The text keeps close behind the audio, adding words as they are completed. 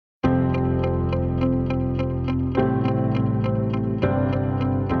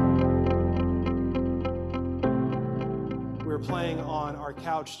on our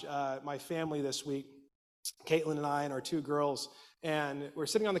couch, my family this week, Caitlin and I and our two girls, and we're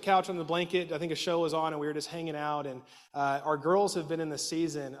sitting on the couch on the blanket. I think a show was on, and we were just hanging out. And our girls have been in the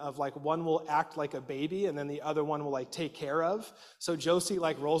season of like one will act like a baby, and then the other one will like take care of. So Josie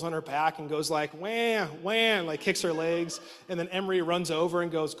like rolls on her back and goes like wham, wham, like kicks her legs, and then Emery runs over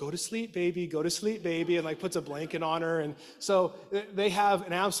and goes, "Go to sleep, baby, go to sleep, baby," and like puts a blanket on her. And so they have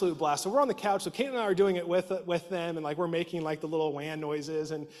an absolute blast. So we're on the couch. So Caitlin and I are doing it with them, and like we're making like the little whan noises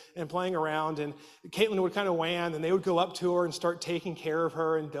and playing around. And Caitlin would kind of whan, and they would go up to her and start taking care of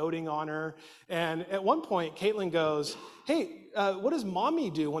her and doting on her. And at one point, Caitlin goes, "Hey, what does mommy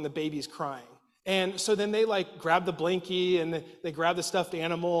do when the baby's crying?" And so then they like grab the blankie and they grab the stuffed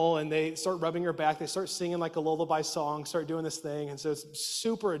animal and they start rubbing her back. They start singing like a lullaby song, start doing this thing. And so it's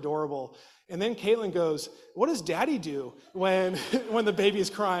super adorable. And then Caitlin goes, "What does daddy do when the baby is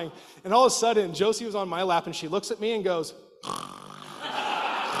crying?" And all of a sudden, Josie was on my lap and she looks at me and goes,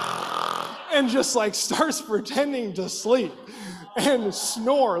 and just like starts pretending to sleep and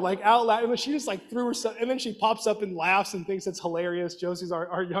snore like out loud. And then she just like threw herself, and then she pops up and laughs and thinks it's hilarious. Josie's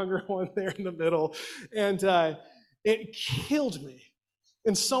our younger one there in the middle. And it killed me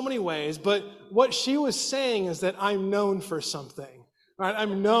in so many ways. But what she was saying is that I'm known for something. Right?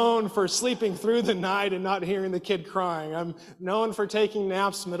 I'm known for sleeping through the night and not hearing the kid crying. I'm known for taking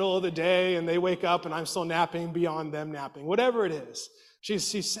naps middle of the day and they wake up and I'm still napping beyond them napping. Whatever it is.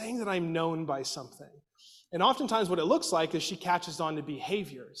 She's saying that I'm known by something. And oftentimes what it looks like is she catches on to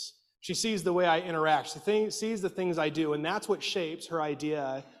behaviors. She sees the way I interact. She sees the things I do, and that's what shapes her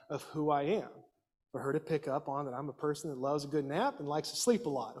idea of who I am. For her to pick up on that I'm a person that loves a good nap and likes to sleep a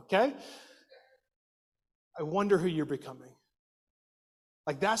lot, okay? I wonder who you're becoming.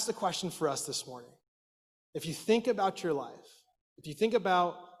 Like, that's the question for us this morning. If you think about your life, if you think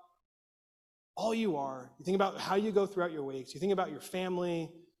about all you are, you think about how you go throughout your weeks, you think about your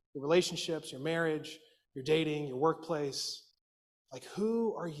family, your relationships, your marriage, your dating, your workplace, like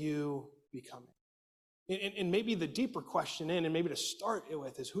who are you becoming? And maybe the deeper question and maybe to start it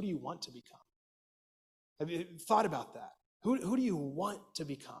with is, who do you want to become? Have you thought about that? Who do you want to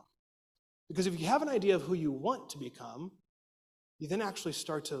become? Because if you have an idea of who you want to become, you then actually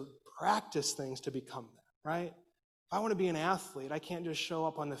start to practice things to become that, right? If I want to be an athlete, I can't just show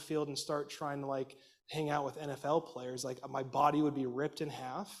up on the field and start trying to like hang out with NFL players. Like my body would be ripped in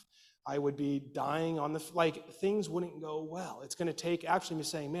half. I would be dying on things wouldn't go well. It's going to take actually me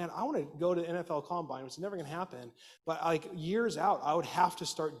saying, man, I want to go to NFL Combine, which is never going to happen. But like years out, I would have to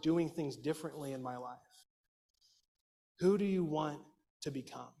start doing things differently in my life. Who do you want to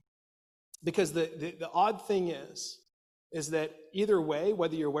become? Because the odd thing is that either way,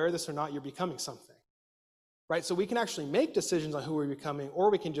 whether you're aware of this or not, you're becoming something. Right? So we can actually make decisions on who we're becoming,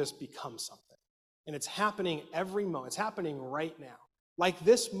 or we can just become something. And it's happening every moment. It's happening right now. Like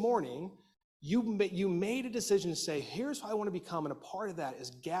this morning, you made a decision to say, here's who I want to become, and a part of that is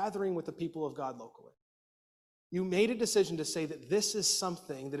gathering with the people of God locally. You made a decision to say that this is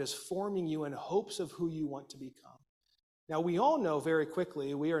something that is forming you in hopes of who you want to become. Now, we all know very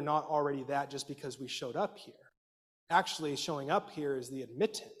quickly we are not already that just because we showed up here. Actually, showing up here is the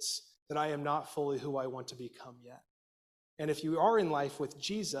admittance that I am not fully who I want to become yet. And if you are in life with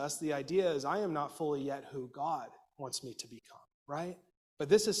Jesus, the idea is I am not fully yet who God wants me to become, right? But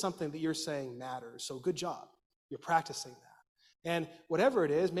this is something that you're saying matters. So good job. You're practicing that. And whatever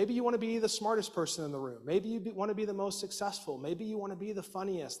it is, maybe you want to be the smartest person in the room. Maybe you want to be the most successful. Maybe you want to be the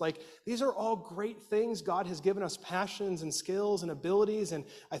funniest. Like, these are all great things. God has given us passions and skills and abilities, and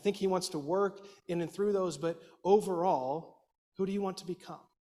I think he wants to work in and through those. But overall, who do you want to become?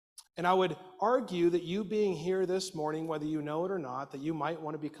 And I would argue that you being here this morning, whether you know it or not, that you might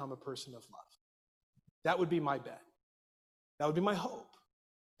want to become a person of love. That would be my bet. That would be my hope.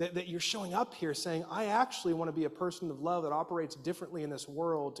 That you're showing up here saying, I actually want to be a person of love that operates differently in this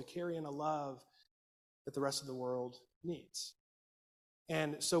world to carry in a love that the rest of the world needs.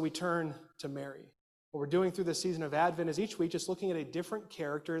 And so we turn to Mary. What we're doing through this season of Advent is each week just looking at a different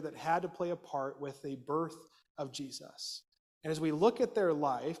character that had to play a part with the birth of Jesus. And as we look at their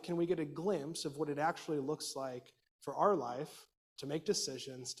life, can we get a glimpse of what it actually looks like for our life to make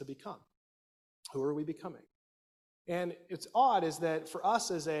decisions to become? Who are we becoming? And it's odd is that for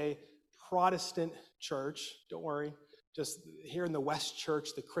us as a Protestant church, don't worry, just here in the West Church,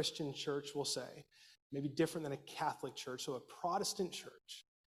 the Christian church will say, maybe different than a Catholic church, so a Protestant church,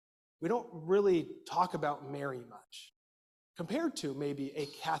 we don't really talk about Mary much, compared to maybe a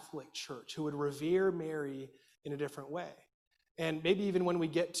Catholic church who would revere Mary in a different way. And maybe even when we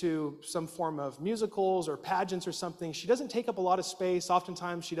get to some form of musicals or pageants or something, she doesn't take up a lot of space.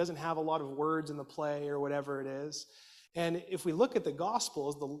 Oftentimes, she doesn't have a lot of words in the play or whatever it is. And if we look at the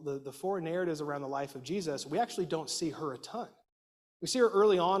Gospels, the four narratives around the life of Jesus, we actually don't see her a ton. We see her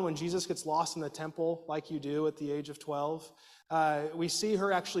early on when Jesus gets lost in the temple, like you do at the age of 12. We see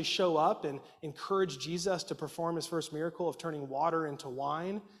her actually show up and encourage Jesus to perform his first miracle of turning water into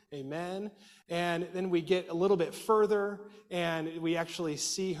wine. Amen. And then we get a little bit further, and we actually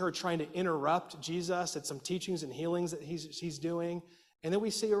see her trying to interrupt Jesus at some teachings and healings that he's doing. And then we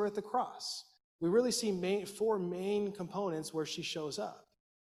see her at the cross. We really see four main components where she shows up.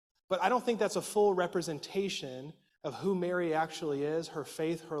 But I don't think that's a full representation of who Mary actually is, her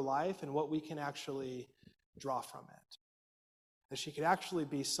faith, her life, and what we can actually draw from it. That she could actually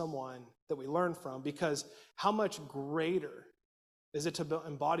be someone that we learn from, because how much greater is it to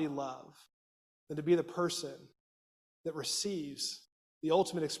embody love than to be the person that receives the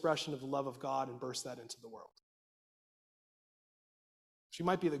ultimate expression of the love of God and bursts that into the world? She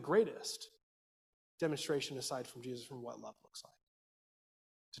might be the greatest demonstration aside from Jesus from what love looks like.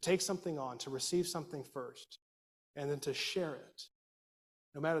 To take something on, to receive something first, and then to share it,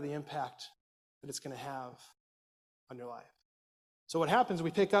 no matter the impact that it's going to have on your life. So what happens,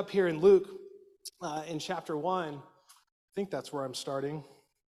 we pick up here in Luke in chapter 1. I think that's where I'm starting.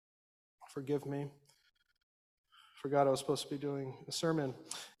 Forgive me. Forgot I was supposed to be doing a sermon.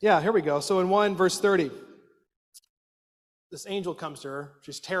 Yeah, here we go. So in 1 verse 30, this angel comes to her.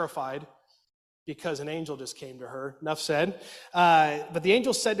 She's terrified because an angel just came to her. Enough said. But the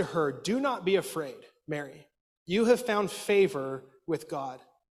angel said to her, "Do not be afraid, Mary. You have found favor with God.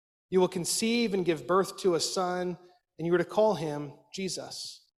 You will conceive and give birth to a son, and you are to call him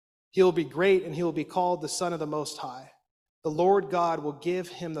Jesus. He will be great, and he will be called the Son of the Most High. The Lord God will give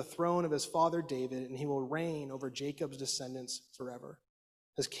him the throne of his father David, and he will reign over Jacob's descendants forever.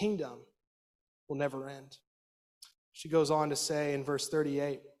 His kingdom will never end." She goes on to say in verse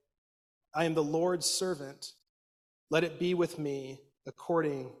 38, "I am the Lord's servant. Let it be with me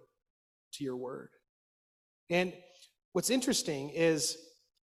according to your word." And what's interesting is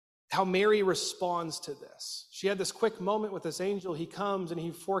how Mary responds to this. She had this quick moment with this angel. He comes and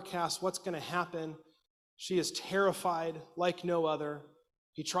he forecasts what's going to happen. She is terrified like no other.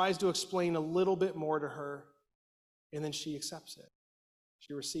 He tries to explain a little bit more to her, and then she accepts it.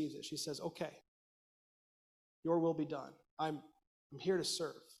 She receives it. She says, "Okay, your will be done. I'm here to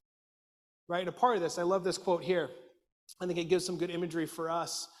serve." Right? And a part of this, I love this quote here. I think it gives some good imagery for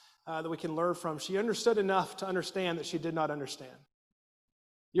us that we can learn from. She understood enough to understand that she did not understand.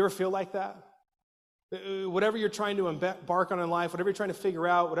 You ever feel like that? Whatever you're trying to embark on in life, whatever you're trying to figure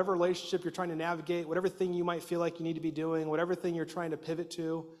out, whatever relationship you're trying to navigate, whatever thing you might feel like you need to be doing, whatever thing you're trying to pivot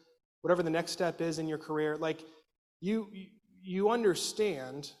to, whatever the next step is in your career, like you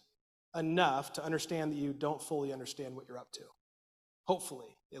understand enough to understand that you don't fully understand what you're up to.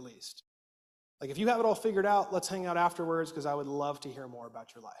 Hopefully, at least. Like if you have it all figured out, let's hang out afterwards because I would love to hear more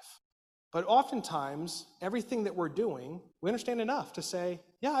about your life. But oftentimes, everything that we're doing, we understand enough to say,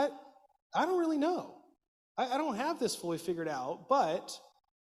 yeah, I don't really know. I don't have this fully figured out, but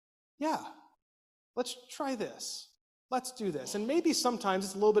yeah, let's try this. Let's do this. And maybe sometimes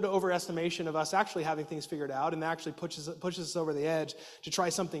it's a little bit of overestimation of us actually having things figured out, and that actually pushes us over the edge to try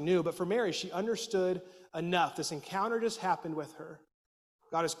something new. But for Mary, she understood enough. This encounter just happened with her.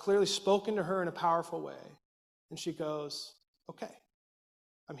 God has clearly spoken to her in a powerful way. And she goes, okay,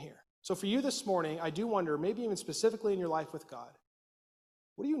 I'm here. So for you this morning, I do wonder, maybe even specifically in your life with God,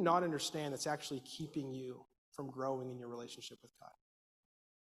 what do you not understand that's actually keeping you from growing in your relationship with God?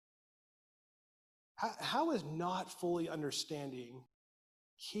 How is not fully understanding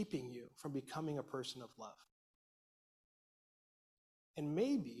keeping you from becoming a person of love? And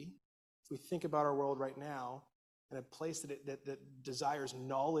maybe, if we think about our world right now, in a place that desires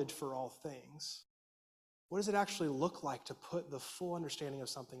knowledge for all things, what does it actually look like to put the full understanding of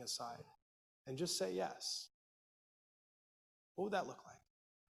something aside and just say yes? What would that look like?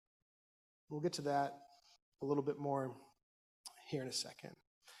 We'll get to that a little bit more here in a second.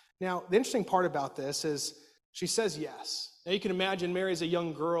 Now, the interesting part about this is she says yes. Now, you can imagine Mary's a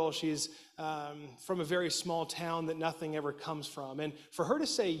young girl. She's from a very small town that nothing ever comes from. And for her to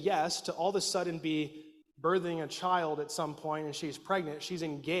say yes to all of a sudden be birthing a child at some point and she's pregnant, she's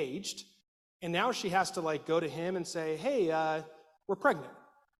engaged, and now she has to go to him and say, hey, we're pregnant.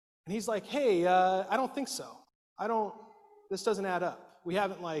 And he's like, hey, I don't think so. This doesn't add up. We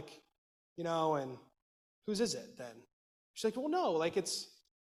haven't and whose is it then? She's like, well, no, it's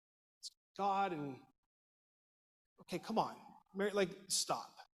God, and okay, come on. Mary,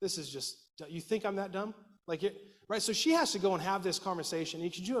 stop. This is just, you think I'm that dumb? Right? So she has to go and have this conversation.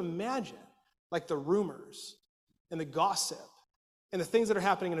 And could you imagine, the rumors and the gossip and the things that are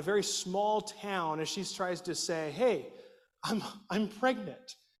happening in a very small town as she tries to say, hey, I'm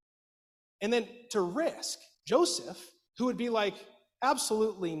pregnant. And then to risk Joseph, who would be like,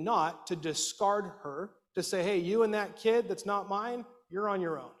 absolutely not, to discard her, to say, hey, you and that kid that's not mine, you're on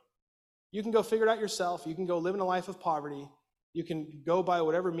your own. You can go figure it out yourself. You can go live in a life of poverty. You can go by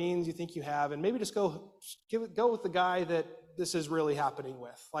whatever means you think you have, and maybe just go with the guy that this is really happening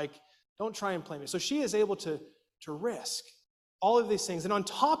with. Like, don't try and play me. So she is able to risk all of these things. And on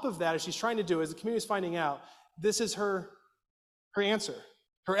top of that, as she's trying to do, as the community is finding out, this is her answer.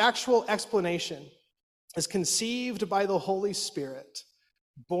 Her actual explanation is conceived by the Holy Spirit,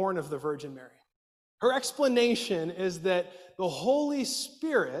 born of the Virgin Mary. Her explanation is that the Holy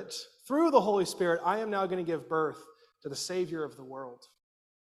Spirit, through the Holy Spirit, I am now going to give birth to the Savior of the world.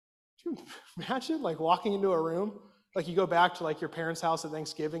 Can you imagine like walking into a room? Like you go back to like your parents' house at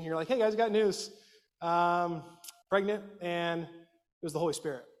Thanksgiving, and you're like, hey guys, I got news. Pregnant, and it was the Holy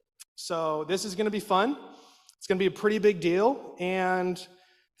Spirit. So this is going to be fun. It's going to be a pretty big deal. And at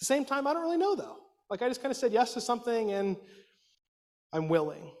the same time, I don't really know though. Like I just kind of said yes to something and I'm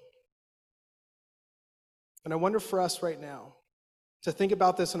willing. And I wonder for us right now to think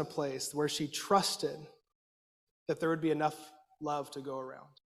about this in a place where she trusted that there would be enough love to go around.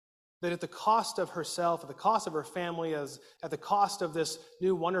 That at the cost of herself, at the cost of her family, at the cost of this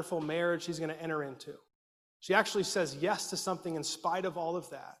new wonderful marriage she's going to enter into, she actually says yes to something in spite of all of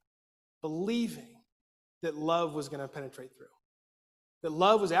that, believing that love was going to penetrate through. That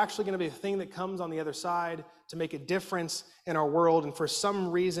love was actually going to be the thing that comes on the other side to make a difference in our world. And for some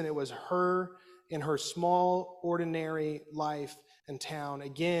reason, it was her in her small, ordinary life and town.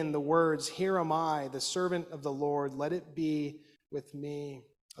 Again, the words, here am I, the servant of the Lord, let it be with me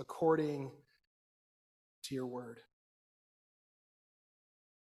according to your word.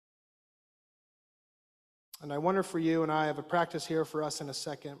 And I wonder for you, and I have a practice here for us in a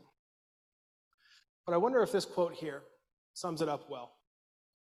second, but I wonder if this quote here sums it up well.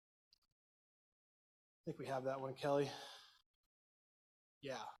 I think we have that one, Kelly.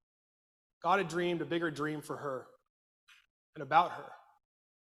 Yeah. God had dreamed a bigger dream for her and about her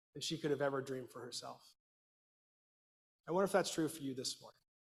than she could have ever dreamed for herself. I wonder if that's true for you this morning.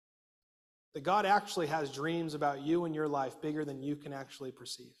 That God actually has dreams about you and your life bigger than you can actually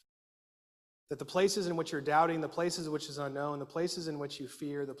perceive. That the places in which you're doubting, the places in which is unknown, the places in which you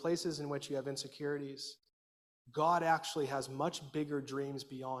fear, the places in which you have insecurities, God actually has much bigger dreams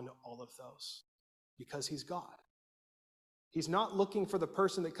beyond all of those because he's God. He's not looking for the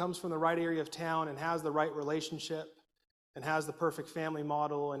person that comes from the right area of town and has the right relationship and has the perfect family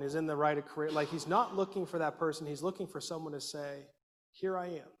model and is in the right career. Like, he's not looking for that person. He's looking for someone to say, here I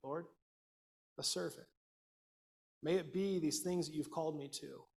am, Lord, a servant. May it be these things that you've called me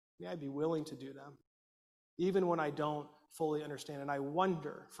to. May I be willing to do them, even when I don't fully understand. And I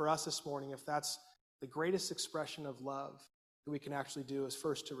wonder for us this morning if that's the greatest expression of love that we can actually do is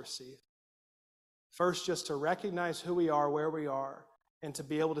first to receive. First, just to recognize who we are, where we are, and to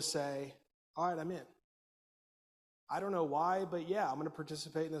be able to say, all right, I'm in. I don't know why, but yeah, I'm going to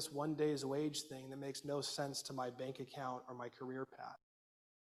participate in this one day's wage thing that makes no sense to my bank account or my career path.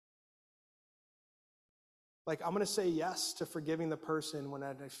 Like, I'm going to say yes to forgiving the person when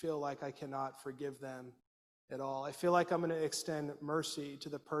I feel like I cannot forgive them at all. I feel like I'm going to extend mercy to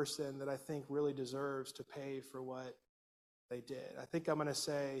the person that I think really deserves to pay for what they did. I think I'm going to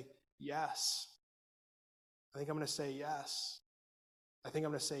say yes. I think I'm going to say yes. I think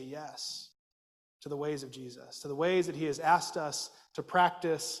I'm going to say yes to the ways of Jesus, to the ways that he has asked us to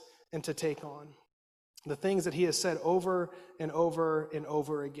practice and to take on. The things that he has said over and over and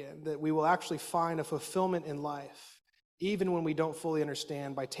over again, that we will actually find a fulfillment in life, even when we don't fully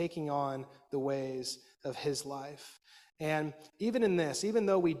understand, by taking on the ways of his life. And even in this, even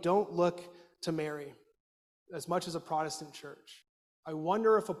though we don't look to Mary as much as a Protestant church, I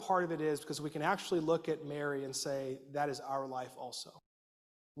wonder if a part of it is because we can actually look at Mary and say, that is our life also.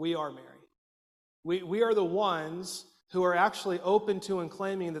 We are Mary. We are the ones who are actually open to and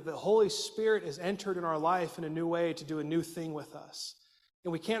claiming that the Holy Spirit has entered in our life in a new way to do a new thing with us.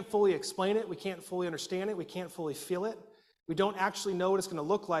 And we can't fully explain it. We can't fully understand it. We can't fully feel it. We don't actually know what it's going to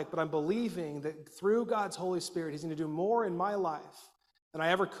look like, but I'm believing that through God's Holy Spirit, he's going to do more in my life than I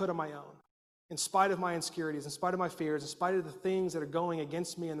ever could on my own, in spite of my insecurities, in spite of my fears, in spite of the things that are going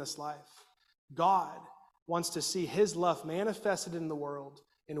against me in this life. God wants to see his love manifested in the world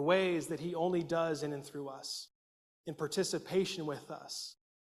in ways that he only does in and through us, in participation with us.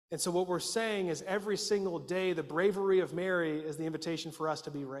 And so what we're saying is every single day, the bravery of Mary is the invitation for us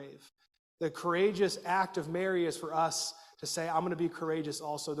to be brave. The courageous act of Mary is for us to say, I'm going to be courageous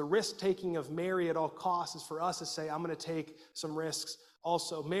also. The risk-taking of Mary at all costs is for us to say, I'm going to take some risks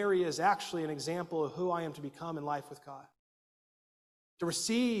also. Mary is actually an example of who I am to become in life with God. To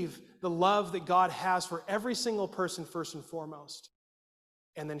receive the love that God has for every single person first and foremost,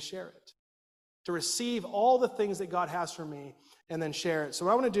 and then share it. To receive all the things that God has for me, and then share it. So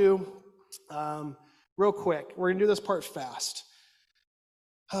what I want to do, real quick, we're going to do this part fast.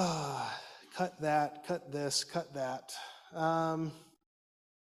 Cut that, cut this, cut that.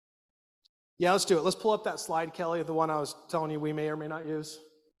 Yeah, let's do it. Let's pull up that slide, Kelly, the one I was telling you we may or may not use.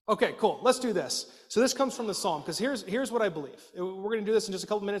 Okay, cool. Let's do this. So this comes from the Psalm, because here's what I believe. We're going to do this in just a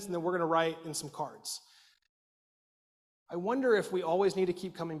couple minutes, and then we're going to write in some cards. I wonder if we always need to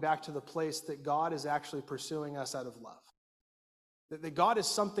keep coming back to the place that God is actually pursuing us out of love. That God is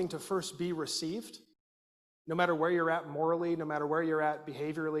something to first be received, no matter where you're at morally, no matter where you're at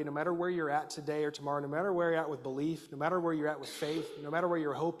behaviorally, no matter where you're at today or tomorrow, no matter where you're at with belief, no matter where you're at with faith, no matter where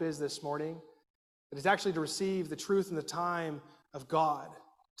your hope is this morning, that it's actually to receive the truth and the time of God,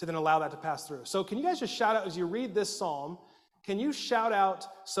 to then allow that to pass through. So can you guys just shout out, as you read this psalm, can you shout out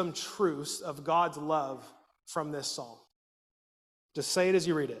some truths of God's love from this psalm? Just say it as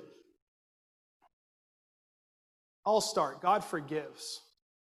you read it. I'll start. God forgives.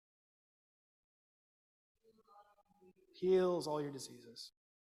 Heals all your diseases.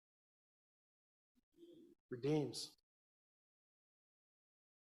 Redeems.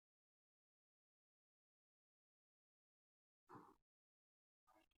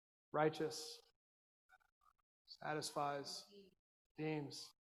 Righteous. Satisfies. Redeems.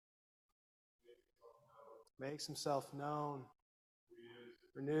 Makes himself known.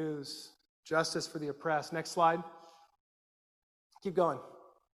 Renews. Justice for the oppressed. Next slide. Keep going.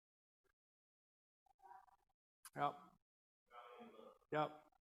 Yep. Yep.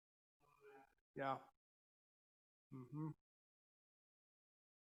 Yeah. Mm-hmm.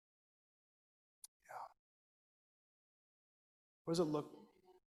 Yeah. What does it look?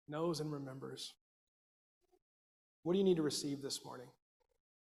 Knows and remembers. What do you need to receive this morning?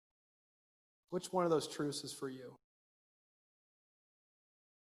 Which one of those truths is for you?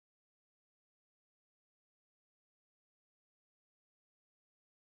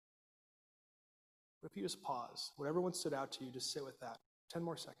 If you just pause, whatever one stood out to you, just sit with that. 10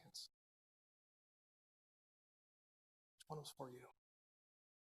 more seconds. Which one was for you?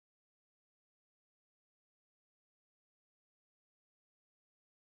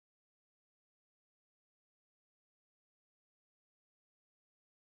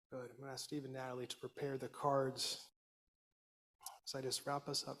 Good. I'm going to ask Steve and Natalie to prepare the cards as I just wrap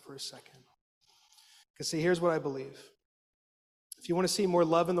us up for a second. Because see, here's what I believe. If you want to see more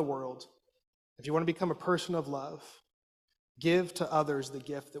love in the world, if you want to become a person of love, give to others the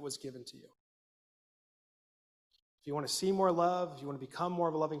gift that was given to you. If you want to see more love, if you want to become more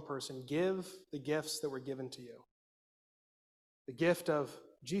of a loving person, give the gifts that were given to you. The gift of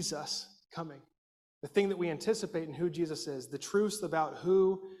Jesus coming, the thing that we anticipate in who Jesus is, the truths about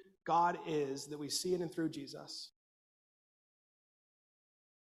who God is that we see in and through Jesus.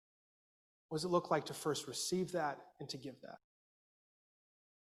 What does it look like to first receive that and to give that?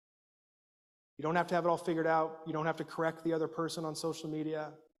 You don't have to have it all figured out. You don't have to correct the other person on social media.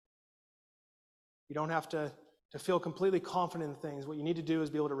 You don't have to feel completely confident in things. What you need to do is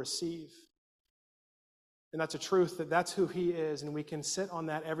be able to receive. And that's a truth that that's who he is, and we can sit on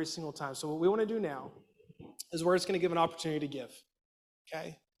that every single time. So what we want to do now is we're just going to give an opportunity to give.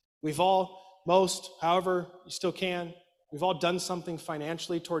 Okay? We've all, however, you still can, we've all done something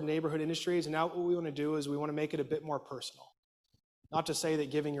financially toward neighborhood industries, and now what we want to do is we want to make it a bit more personal. Not to say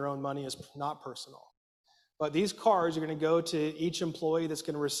that giving your own money is not personal. But these cards are going to go to each employee that's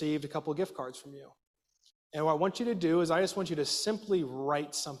going to receive a couple of gift cards from you. And what I want you to do is I just want you to simply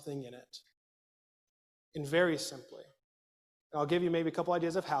write something in it. And very simply. And I'll give you maybe a couple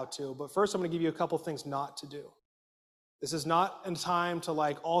ideas of how to, but first I'm going to give you a couple things not to do. This is not a time to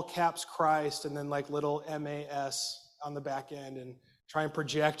like all caps Christ and then like little MAS on the back end and try and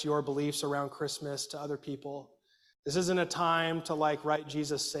project your beliefs around Christmas to other people. This isn't a time to like write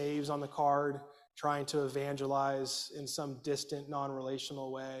Jesus saves on the card, trying to evangelize in some distant,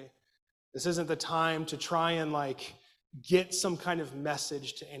 non-relational way. This isn't the time to try and like get some kind of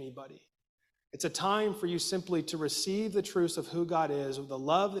message to anybody. It's a time for you simply to receive the truths of who God is, the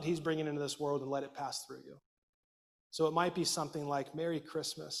love that he's bringing into this world, and let it pass through you. So it might be something like, Merry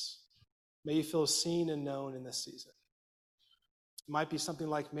Christmas. May you feel seen and known in this season. It might be something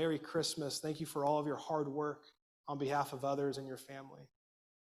like, Merry Christmas. Thank you for all of your hard work on behalf of others and your family.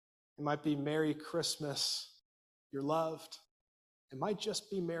 It might be, Merry Christmas. You're loved. It might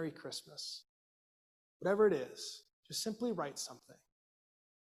just be Merry Christmas. Whatever it is, just simply write something.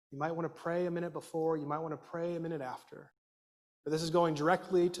 You might want to pray a minute before, you might want to pray a minute after. But this is going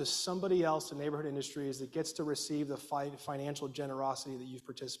directly to somebody else in Neighborhood Industries that gets to receive the financial generosity that you've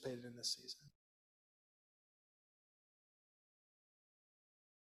participated in this season.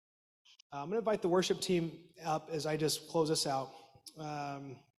 I'm going to invite the worship team up as I just close this out.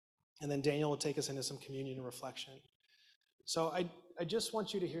 And then Daniel will take us into some communion and reflection. So I just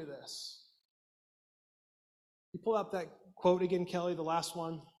want you to hear this. You pull up that quote again, Kelly, the last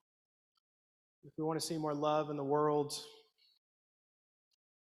one. If we want to see more love in the world,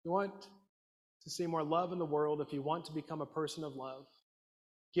 if you want to see more love in the world, if you want to become a person of love,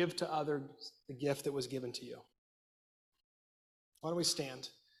 give to others the gift that was given to you. Why don't we stand?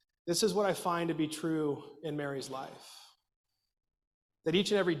 This is what I find to be true in Mary's life. That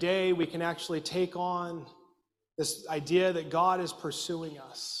each and every day we can actually take on this idea that God is pursuing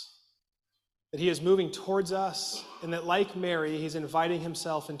us, that he is moving towards us, and that like Mary, he's inviting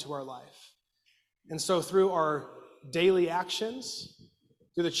himself into our life. And so through our daily actions,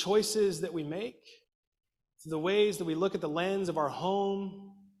 through the choices that we make, through the ways that we look at the lens of our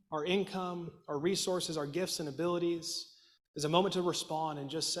home, our income, our resources, our gifts and abilities, there's a moment to respond and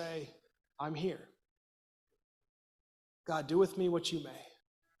just say, I'm here. God, do with me what you may.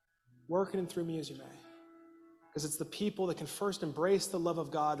 Work in and through me as you may. Because it's the people that can first embrace the love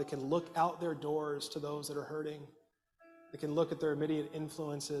of God that can look out their doors to those that are hurting. They can look at their immediate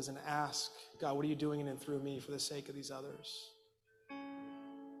influences and ask, God, what are you doing in and through me for the sake of these others?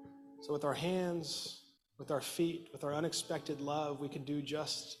 So with our hands, with our feet, with our unexpected love, we can do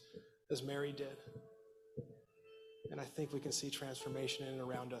just as Mary did. And I think we can see transformation in and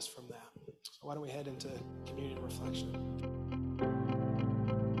around us from that. So why don't we head into communion reflection?